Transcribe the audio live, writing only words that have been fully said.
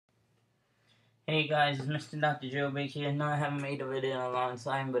Hey guys, it's MrDrjailbreak here. No, I haven't made a video in a long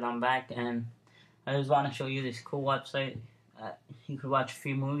time, but I'm back and I just want to show you this cool website you could watch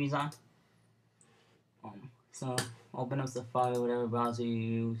free movies on. So open up Safari, whatever browser you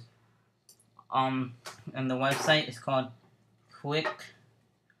use. And the website is called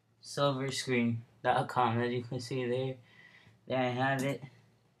QuickSilverScreen.com. As you can see there I have it.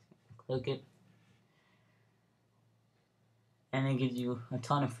 Click it, and it gives you a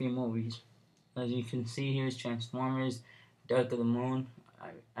ton of free movies. As you can see, here's Transformers, Dark of the Moon.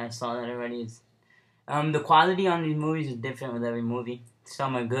 I saw that already. The quality on these movies is different with every movie.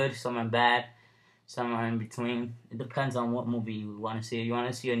 Some are good, some are bad, some are in between. It depends on what movie you want to see. If you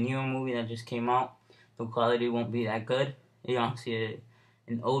want to see a newer movie that just came out, the quality won't be that good. If you want to see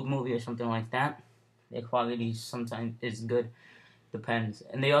an old movie or something like that, the quality sometimes is good. Depends.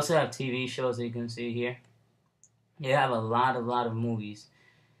 And they also have TV shows that you can see here. They have a lot of movies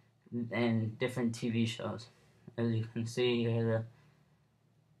and different TV shows. As you can see here,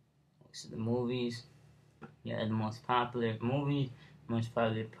 the movies. Yeah, the most popular movies, most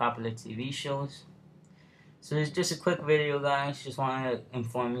popular TV shows. So it's just a quick video, guys. Just want to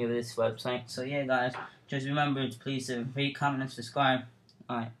inform you of this website. So yeah, guys, just remember to please rate, comment, and subscribe.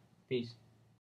 Alright, peace.